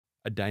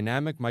A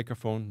dynamic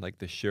microphone like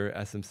the Shure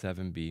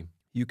SM7B,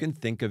 you can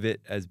think of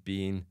it as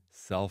being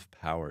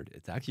self-powered.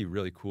 It's actually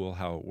really cool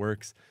how it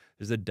works.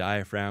 There's a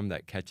diaphragm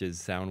that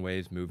catches sound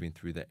waves moving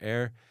through the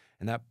air,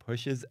 and that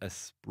pushes a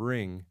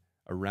spring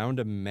around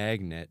a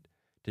magnet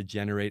to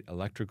generate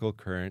electrical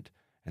current,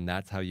 and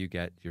that's how you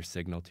get your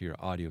signal to your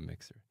audio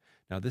mixer.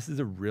 Now, this is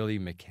a really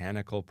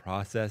mechanical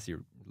process.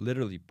 You're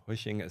literally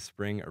pushing a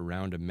spring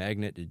around a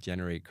magnet to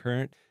generate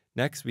current.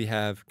 Next, we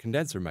have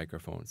condenser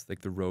microphones like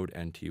the Rode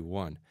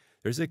NT1.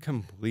 There's a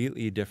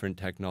completely different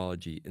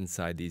technology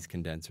inside these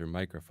condenser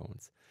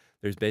microphones.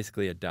 There's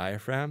basically a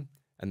diaphragm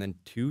and then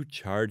two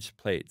charged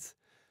plates.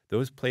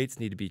 Those plates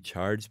need to be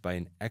charged by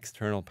an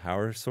external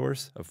power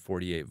source of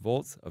 48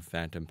 volts of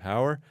phantom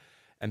power.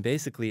 And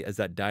basically, as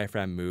that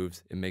diaphragm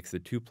moves, it makes the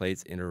two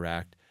plates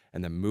interact,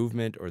 and the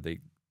movement or the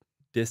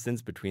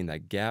distance between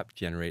that gap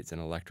generates an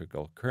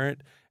electrical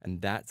current,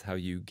 and that's how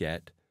you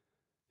get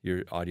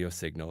your audio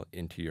signal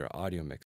into your audio mixer.